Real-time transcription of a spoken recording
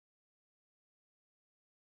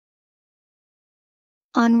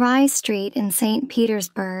On Rye Street in St.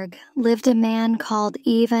 Petersburg lived a man called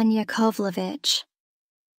Ivan Yakovlevich.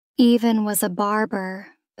 Ivan was a barber,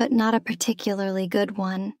 but not a particularly good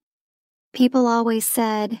one. People always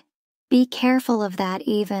said, "Be careful of that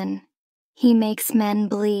Ivan. He makes men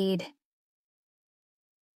bleed."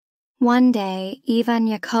 One day, Ivan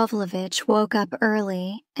Yakovlevich woke up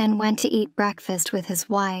early and went to eat breakfast with his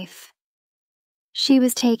wife. She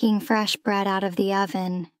was taking fresh bread out of the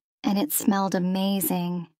oven, and it smelled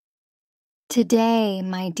amazing. "Today,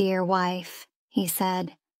 my dear wife," he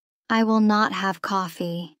said, "I will not have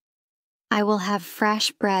coffee. I will have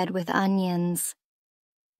fresh bread with onions.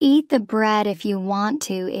 Eat the bread if you want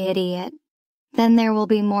to, idiot. Then there will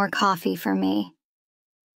be more coffee for me."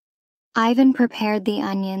 Ivan prepared the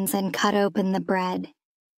onions and cut open the bread.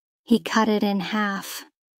 He cut it in half.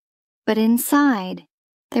 But inside,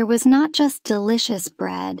 there was not just delicious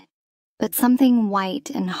bread, but something white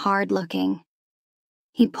and hard-looking.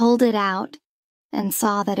 He pulled it out and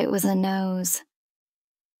saw that it was a nose.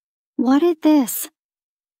 "What is this?"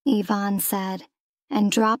 Ivan said,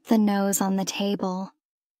 and dropped the nose on the table.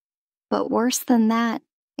 But worse than that,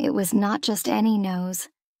 it was not just any nose.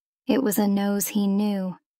 It was a nose he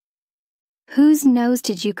knew. "Whose nose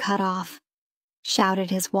did you cut off?" shouted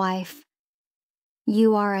his wife.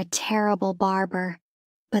 "You are a terrible barber,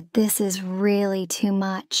 but this is really too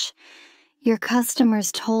much. Your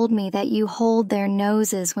customers told me that you hold their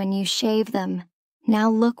noses when you shave them. Now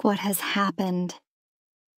look what has happened."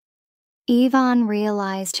 Ivan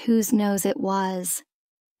realized whose nose it was.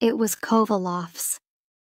 It was Kovalov's.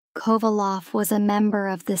 Kovalov was a member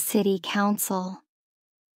of the city council.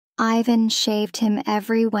 Ivan shaved him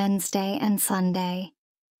every Wednesday and Sunday.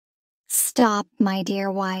 "Stop, my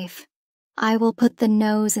dear wife. I will put the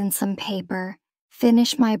nose in some paper,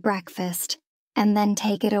 finish my breakfast, and then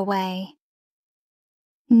take it away."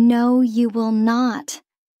 "No, you will not.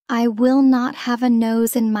 I will not have a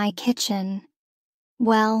nose in my kitchen."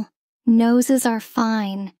 "Well, noses are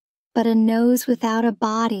fine, but a nose without a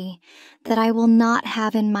body that I will not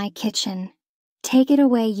have in my kitchen. Take it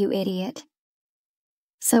away, you idiot."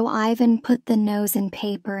 So Ivan put the nose in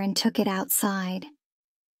paper and took it outside.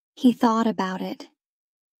 He thought about it.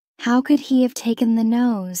 How could he have taken the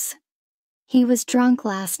nose? He was drunk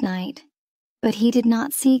last night, but he did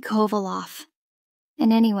not see Kovalov.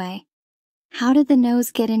 And anyway, how did the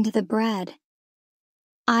nose get into the bread?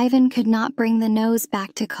 Ivan could not bring the nose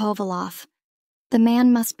back to Kovalov. The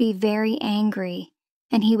man must be very angry,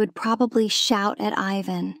 and he would probably shout at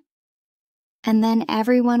Ivan. And then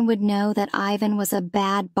everyone would know that Ivan was a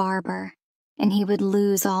bad barber, and he would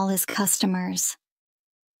lose all his customers.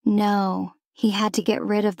 No, he had to get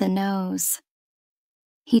rid of the nose.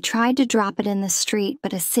 He tried to drop it in the street,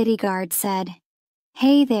 but a city guard said,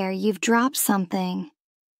 "Hey there, you've dropped something,"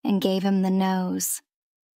 and gave him the nose.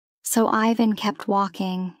 So Ivan kept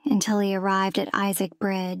walking until he arrived at Isaac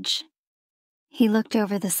Bridge. He looked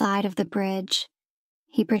over the side of the bridge.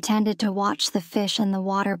 He pretended to watch the fish in the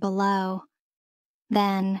water below.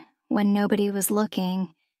 Then, when nobody was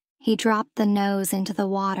looking, he dropped the nose into the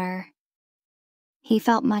water. He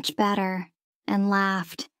felt much better and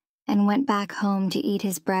laughed and went back home to eat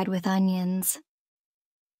his bread with onions.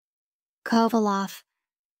 Kovalov,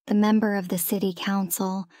 the member of the city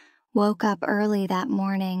council, woke up early that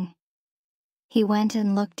morning. He went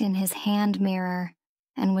and looked in his hand mirror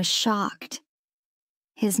and was shocked.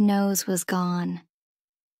 His nose was gone.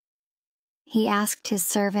 He asked his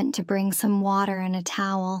servant to bring some water and a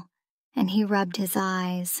towel, and he rubbed his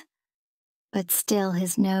eyes. But still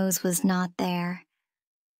his nose was not there.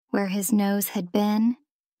 Where his nose had been,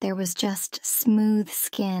 there was just smooth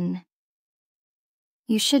skin.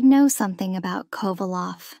 You should know something about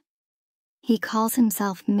Kovalov. He calls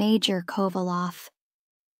himself Major Kovalov,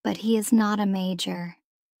 but he is not a major.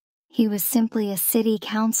 He was simply a city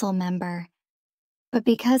council member. But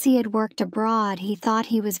because he had worked abroad, he thought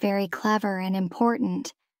he was very clever and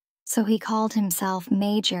important, so he called himself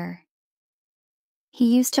Major.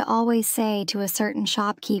 He used to always say to a certain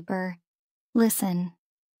shopkeeper, "Listen,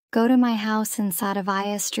 go to my house in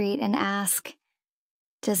Sadovaya Street and ask,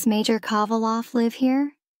 'Does Major Kovalov live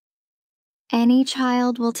here?' Any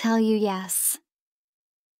child will tell you yes.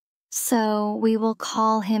 So we will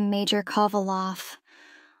call him Major Kovalov,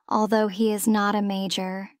 although he is not a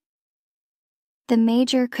major." The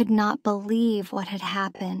major could not believe what had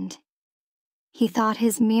happened. He thought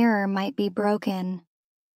his mirror might be broken.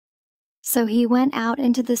 So he went out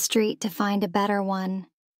into the street to find a better one.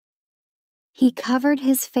 He covered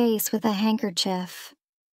his face with a handkerchief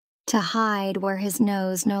to hide where his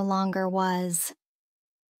nose no longer was.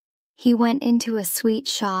 He went into a sweet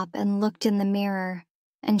shop and looked in the mirror,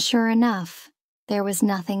 and sure enough, there was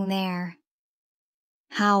nothing there.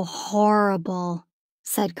 "How horrible,"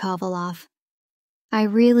 said Kovalov. "I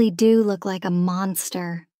really do look like a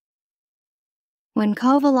monster." When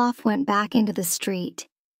Kovalov went back into the street,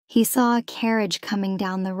 he saw a carriage coming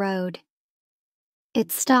down the road.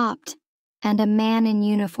 It stopped, and a man in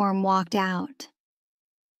uniform walked out.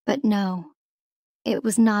 But no, it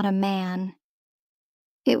was not a man.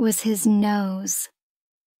 It was his nose.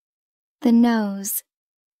 The nose,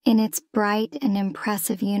 in its bright and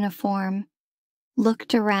impressive uniform,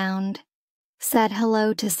 looked around, said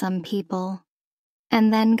hello to some people,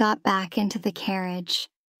 and then got back into the carriage.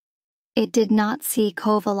 It did not see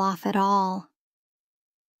Kovalov at all.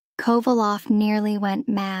 Kovalov nearly went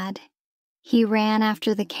mad. He ran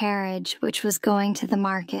after the carriage, which was going to the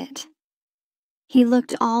market. He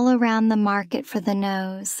looked all around the market for the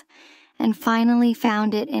nose, and finally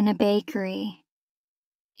found it in a bakery.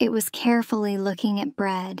 It was carefully looking at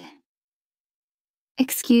bread.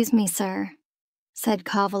 "Excuse me, sir," said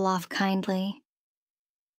Kovalov kindly.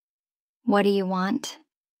 "What do you want?"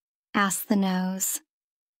 asked the nose.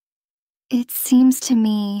 "It seems to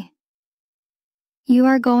me you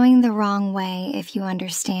are going the wrong way, if you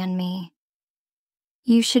understand me.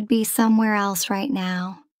 You should be somewhere else right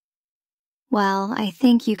now. Well, I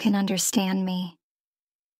think you can understand me."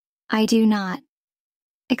 "I do not.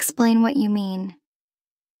 Explain what you mean."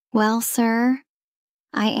 "Well, sir,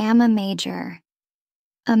 I am a major.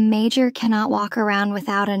 A major cannot walk around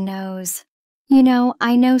without a nose. You know,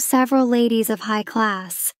 I know several ladies of high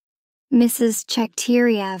class, Mrs.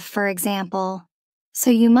 Chekhtyriev, for example. So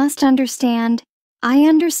you must understand, I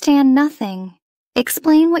understand nothing.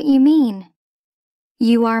 Explain what you mean."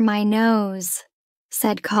 "You are my nose,"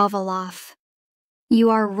 said Kovalov. "You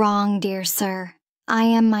are wrong, dear sir. I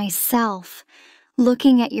am myself.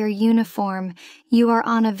 Looking at your uniform, you are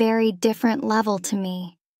on a very different level to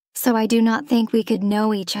me, so I do not think we could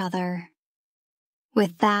know each other."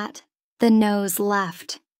 With that, the nose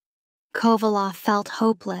left. Kovalov felt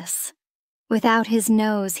hopeless. Without his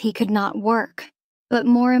nose, he could not work, but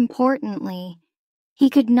more importantly, he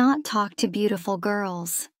could not talk to beautiful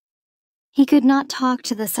girls. He could not talk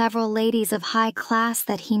to the several ladies of high class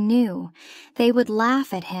that he knew. They would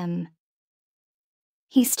laugh at him.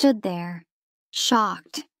 He stood there,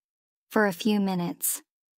 shocked, for a few minutes,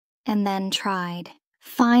 and then tried,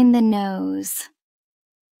 find the nose.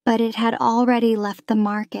 But it had already left the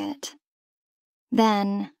market.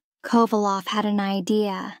 Then Kovalov had an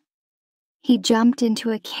idea. He jumped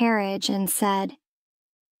into a carriage and said,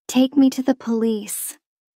 "Take me to the police."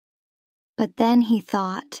 But then he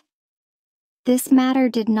thought, this matter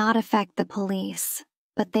did not affect the police,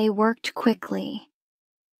 but they worked quickly,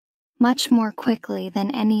 much more quickly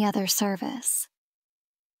than any other service.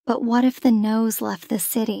 But what if the nose left the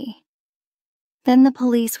city? Then the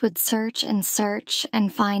police would search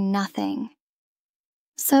and find nothing.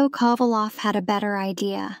 So Kovalov had a better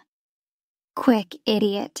idea. "Quick,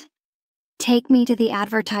 idiot. Take me to the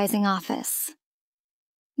advertising office."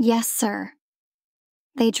 "Yes, sir."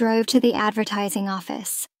 They drove to the advertising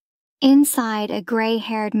office. Inside, a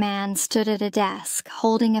gray-haired man stood at a desk,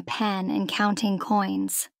 holding a pen and counting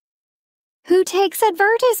coins. "Who takes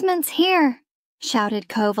advertisements here?" shouted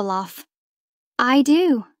Kovalov. "I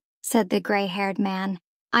do," said the gray-haired man.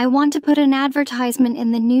 "I want to put an advertisement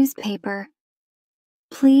in the newspaper."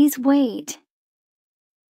 "Please wait."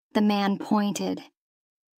 The man pointed,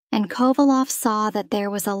 and Kovalov saw that there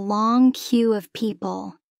was a long queue of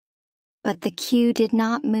people. But the queue did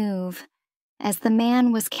not move, as the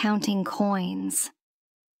man was counting coins.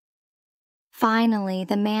 Finally,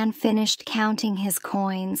 the man finished counting his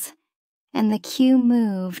coins, and the queue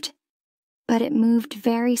moved, but it moved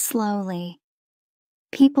very slowly.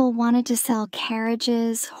 People wanted to sell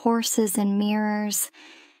carriages, horses, and mirrors,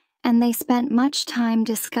 and they spent much time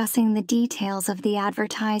discussing the details of the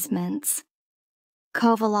advertisements.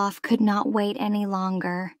 Kovalov could not wait any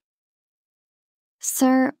longer.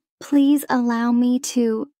 "Sir, please allow me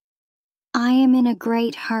to... I am in a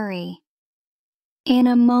great hurry." In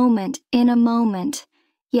a moment.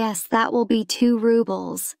 Yes, that will be 2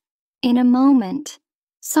 rubles. In a moment.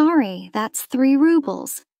 Sorry, that's 3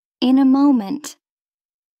 rubles. In a moment."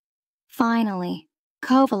 Finally,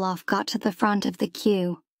 Kovalov got to the front of the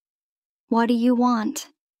queue. "What do you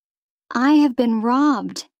want?" "I have been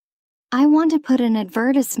robbed. I want to put an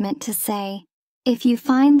advertisement to say, 'If you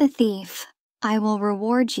find the thief, I will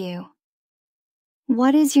reward you.'"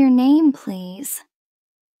 "What is your name, please?"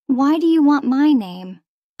 "Why do you want my name?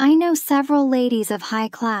 I know several ladies of high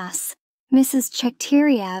class, Mrs.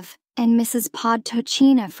 Chekhtyriev and Mrs.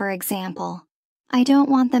 Podtochina, for example. I don't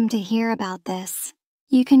want them to hear about this.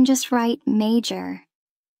 You can just write Major."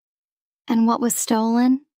 And what was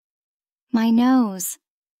stolen? My nose.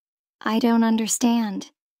 I don't understand.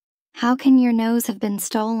 How can your nose have been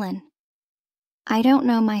stolen? I don't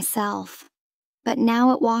know myself, but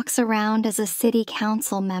now it walks around as a city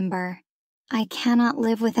council member. I cannot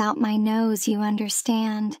live without my nose, you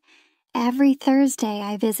understand. Every Thursday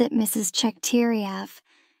I visit Mrs. Chekhtyriev,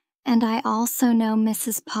 and I also know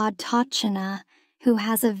Mrs. Podtochina, who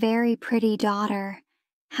has a very pretty daughter.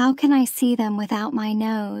 How can I see them without my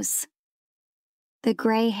nose? The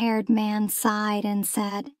gray-haired man sighed and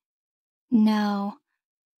said, No,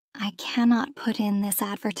 I cannot put in this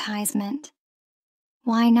advertisement.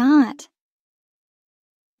 Why not?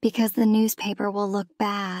 Because the newspaper will look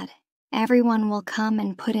bad. Everyone will come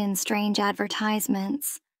and put in strange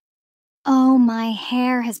advertisements. Oh, my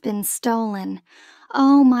hair has been stolen.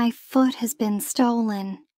 Oh, my foot has been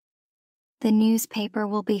stolen. The newspaper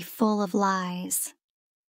will be full of lies.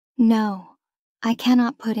 No, I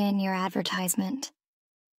cannot put in your advertisement.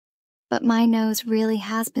 But my nose really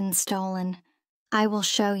has been stolen. I will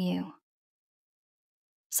show you.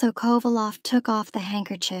 So Kovalov took off the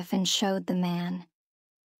handkerchief and showed the man.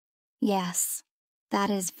 Yes, that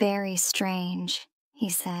is very strange, he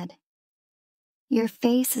said. Your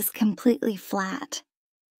face is completely flat.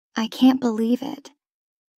 I can't believe it.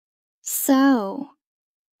 So,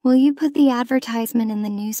 will you put the advertisement in the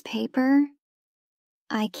newspaper?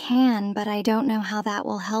 I can, but I don't know how that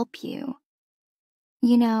will help you.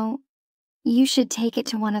 You know, you should take it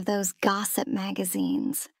to one of those gossip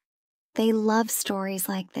magazines. They love stories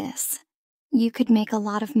like this. You could make a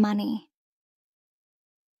lot of money.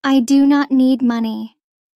 I do not need money.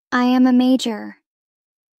 I am a major.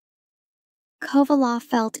 Kovalov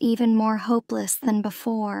felt even more hopeless than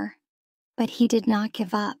before, but he did not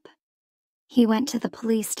give up. He went to the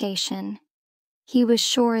police station. He was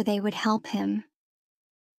sure they would help him.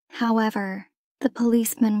 However, the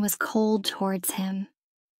policeman was cold towards him.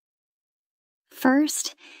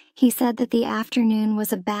 First, he said that the afternoon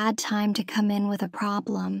was a bad time to come in with a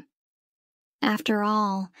problem. After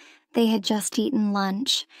all, they had just eaten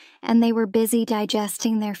lunch, and they were busy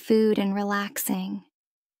digesting their food and relaxing.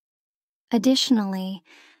 Additionally,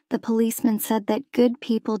 the policeman said that good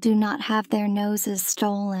people do not have their noses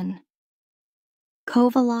stolen.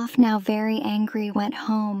 Kovalov, now very angry, went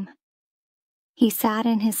home. He sat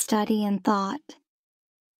in his study and thought.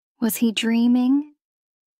 Was he dreaming?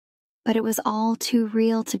 But it was all too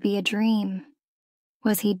real to be a dream.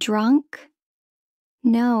 Was he drunk?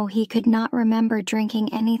 No, he could not remember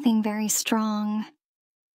drinking anything very strong.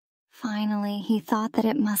 Finally, he thought that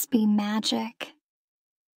it must be magic.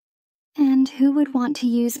 And who would want to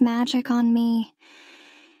use magic on me?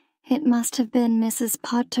 It must have been Mrs.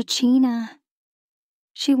 Podtochina.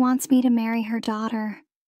 She wants me to marry her daughter,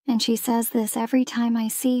 and she says this every time I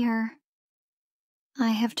see her. I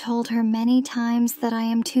have told her many times that I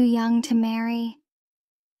am too young to marry.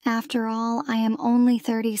 After all, I am only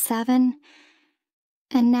 37,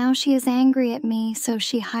 and now she is angry at me, so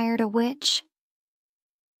she hired a witch.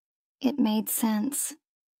 It made sense.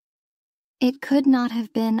 It could not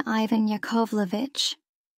have been Ivan Yakovlevich.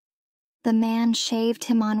 The man shaved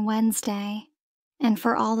him on Wednesday, and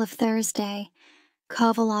for all of Thursday,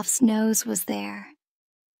 Kovalov's nose was there.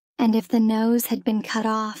 And if the nose had been cut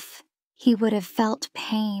off, he would have felt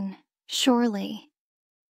pain, surely.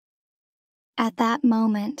 At that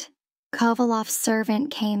moment, Kovalov's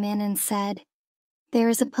servant came in and said, "There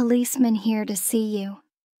is a policeman here to see you."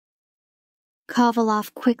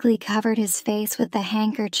 Kovalov quickly covered his face with the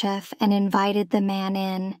handkerchief and invited the man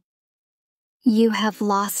in. "You have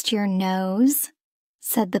lost your nose?"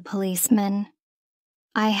 said the policeman.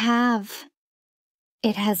 "I have.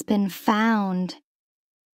 It has been found."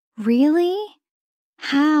 "Really?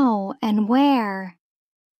 How and where?"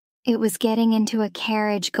 "It was getting into a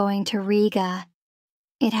carriage going to Riga.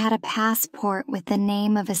 It had a passport with the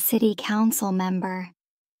name of a city council member.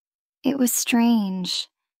 It was strange.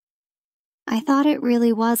 I thought it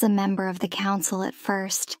really was a member of the council at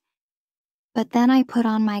first, but then I put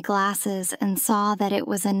on my glasses and saw that it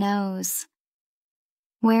was a nose.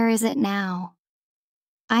 Where is it now?"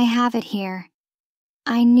 "I have it here.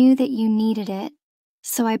 I knew that you needed it,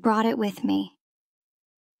 so I brought it with me.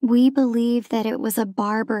 We believe that it was a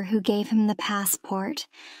barber who gave him the passport,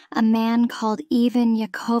 a man called Ivan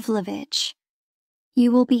Yakovlevich.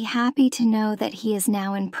 You will be happy to know that he is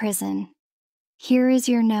now in prison. Here is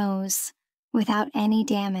your nose, without any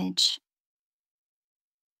damage."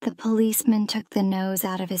 The policeman took the nose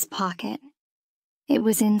out of his pocket. It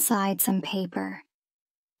was inside some paper.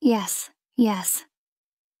 Yes,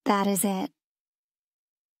 that is it."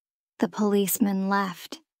 The policeman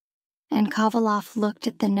left, and Kovalov looked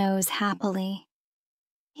at the nose happily.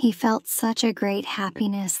 He felt such a great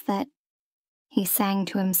happiness that he sang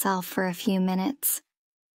to himself for a few minutes,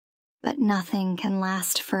 but nothing can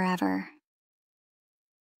last forever.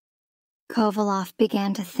 Kovalov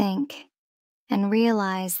began to think and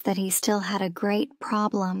realized that he still had a great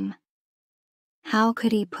problem. How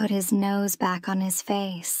could he put his nose back on his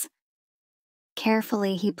face?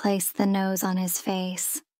 Carefully, he placed the nose on his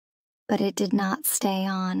face, but it did not stay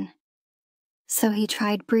on. So he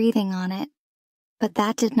tried breathing on it, but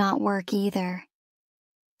that did not work either.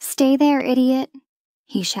 "Stay there, idiot,"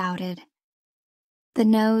 he shouted. The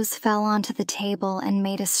nose fell onto the table and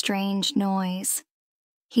made a strange noise.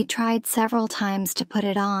 He tried several times to put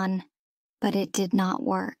it on, but it did not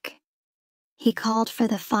work. He called for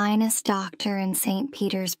the finest doctor in St.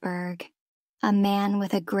 Petersburg, a man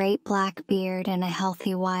with a great black beard and a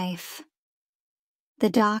healthy wife.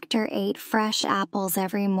 The doctor ate fresh apples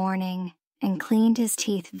every morning and cleaned his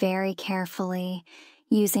teeth very carefully,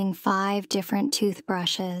 using 5 different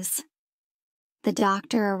toothbrushes. The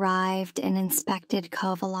doctor arrived and inspected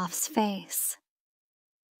Kovalov's face.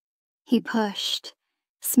 He pushed,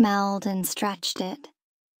 smelled, and stretched it,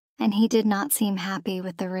 and he did not seem happy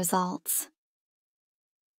with the results.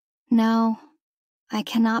 "No, I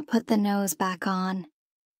cannot put the nose back on.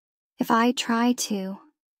 If I try to,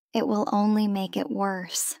 it will only make it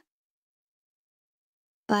worse.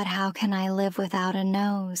 But how can I live without a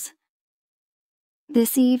nose?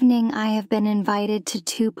 This evening I have been invited to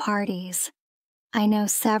 2 parties. I know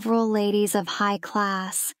several ladies of high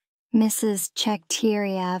class, Mrs.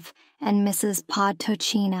 Chekhtyriev and Mrs.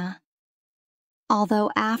 Podtochina. Although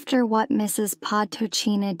after what Mrs.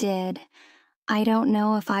 Podtochina did, I don't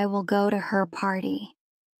know if I will go to her party.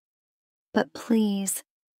 But please,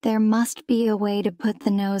 there must be a way to put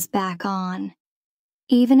the nose back on.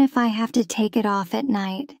 Even if I have to take it off at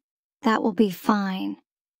night, that will be fine.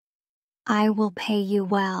 I will pay you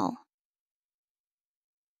well."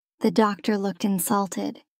 The doctor looked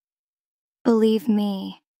insulted. "Believe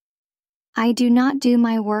me, I do not do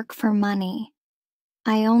my work for money.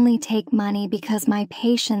 I only take money because my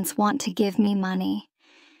patients want to give me money.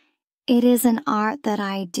 It is an art that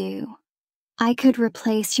I do. I could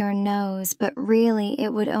replace your nose, but really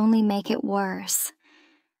it would only make it worse.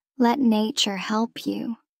 Let nature help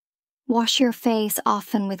you. Wash your face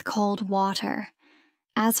often with cold water.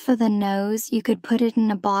 As for the nose, you could put it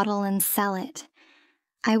in a bottle and sell it.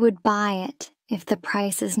 I would buy it if the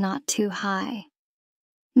price is not too high."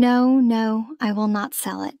 No, I will not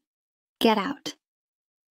sell it. Get out."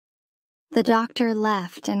 The doctor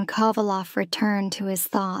left and Kovalov returned to his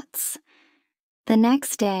thoughts. The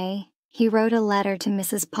next day, he wrote a letter to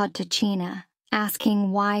Mrs. Podtochina,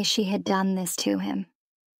 asking why she had done this to him.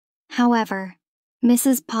 However,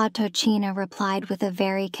 Mrs. Podtochina replied with a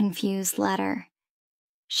very confused letter.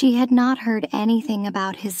 She had not heard anything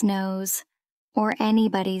about his nose, or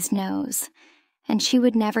anybody's nose, and she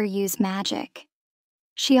would never use magic.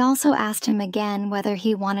 She also asked him again whether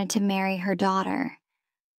he wanted to marry her daughter.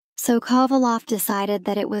 So Kovalov decided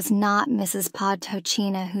that it was not Mrs.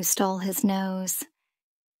 Podtochina who stole his nose.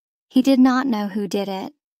 He did not know who did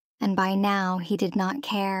it, and by now he did not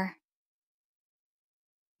care.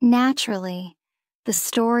 Naturally, the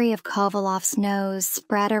story of Kovalov's nose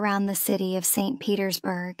spread around the city of St.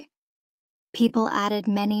 Petersburg. People added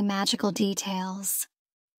many magical details.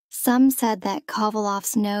 Some said that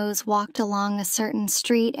Kovalov's nose walked along a certain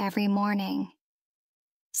street every morning.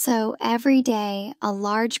 So every day, a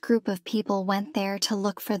large group of people went there to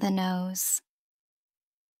look for the nose.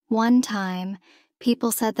 One time,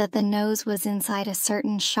 people said that the nose was inside a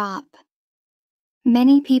certain shop.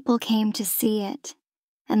 Many people came to see it,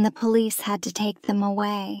 and the police had to take them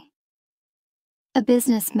away. A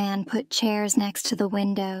businessman put chairs next to the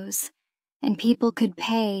windows, and people could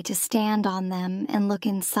pay to stand on them and look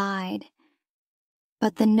inside.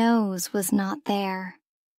 But the nose was not there.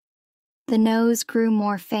 The nose grew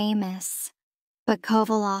more famous, but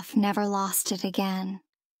Kovalov never lost it again.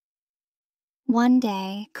 One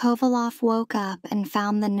day, Kovalov woke up and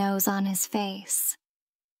found the nose on his face.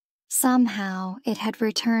 Somehow, it had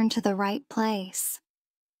returned to the right place.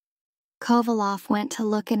 Kovalov went to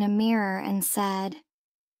look in a mirror and said,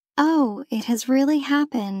 "Oh, it has really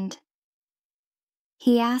happened."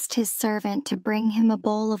 He asked his servant to bring him a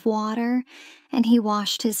bowl of water, and he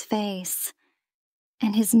washed his face,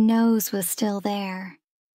 and his nose was still there.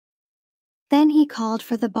 Then he called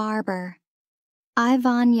for the barber,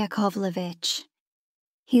 Ivan Yakovlevich.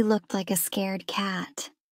 He looked like a scared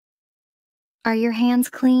cat. "Are your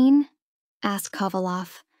hands clean?" asked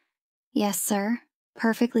Kovalov. "Yes, sir,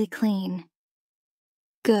 perfectly clean."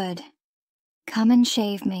 "Good. Come and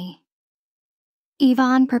shave me."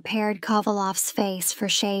 Ivan prepared Kovalov's face for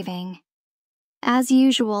shaving. As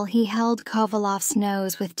usual, he held Kovalov's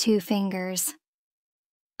nose with 2 fingers.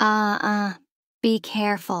 Be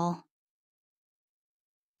careful.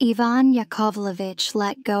 Ivan Yakovlevich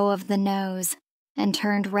let go of the nose and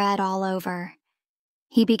turned red all over.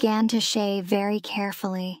 He began to shave very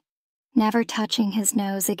carefully, never touching his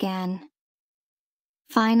nose again.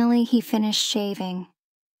 Finally, he finished shaving.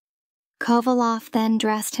 Kovalov then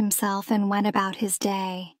dressed himself and went about his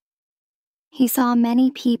day. He saw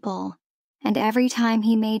many people, and every time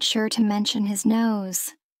he made sure to mention his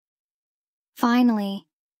nose. Finally,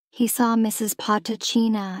 he saw Mrs.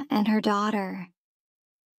 Potocina and her daughter.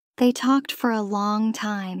 They talked for a long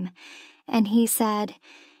time, and he said,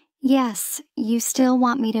 "Yes, you still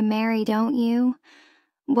want me to marry, don't you?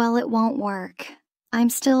 Well, it won't work.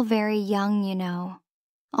 I'm still very young, you know,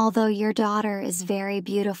 although your daughter is very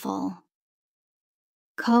beautiful."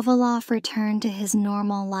 Kovalov returned to his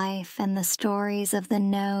normal life, and the stories of the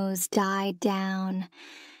nose died down,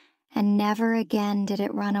 and never again did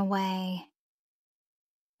it run away.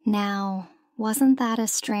 Now, wasn't that a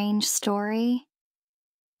strange story?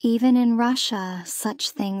 Even in Russia,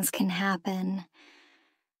 such things can happen.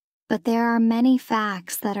 But there are many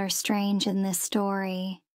facts that are strange in this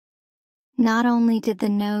story. Not only did the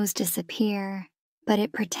nose disappear, but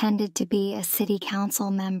it pretended to be a city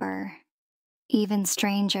council member. Even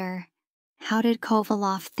stranger, how did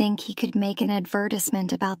Kovalov think he could make an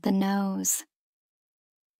advertisement about the nose?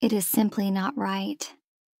 It is simply not right.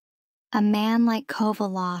 A man like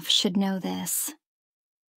Kovalov should know this.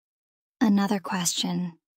 Another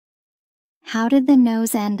question. How did the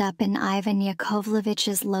nose end up in Ivan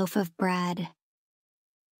Yakovlevich's loaf of bread?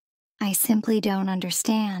 I simply don't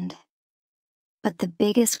understand. But the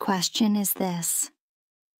biggest question is this.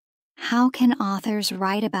 How can authors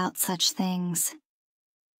write about such things?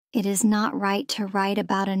 It is not right to write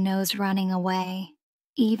about a nose running away,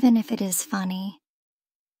 even if it is funny.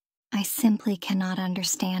 I simply cannot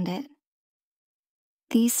understand it.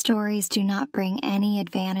 These stories do not bring any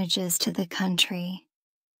advantages to the country,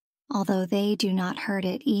 although they do not hurt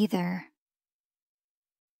it either.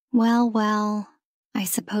 Well, I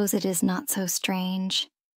suppose it is not so strange.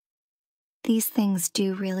 These things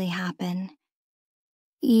do really happen,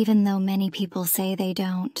 even though many people say they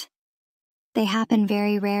don't. They happen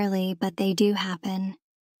very rarely, but they do happen.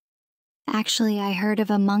 Actually, I heard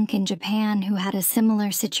of a monk in Japan who had a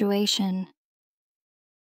similar situation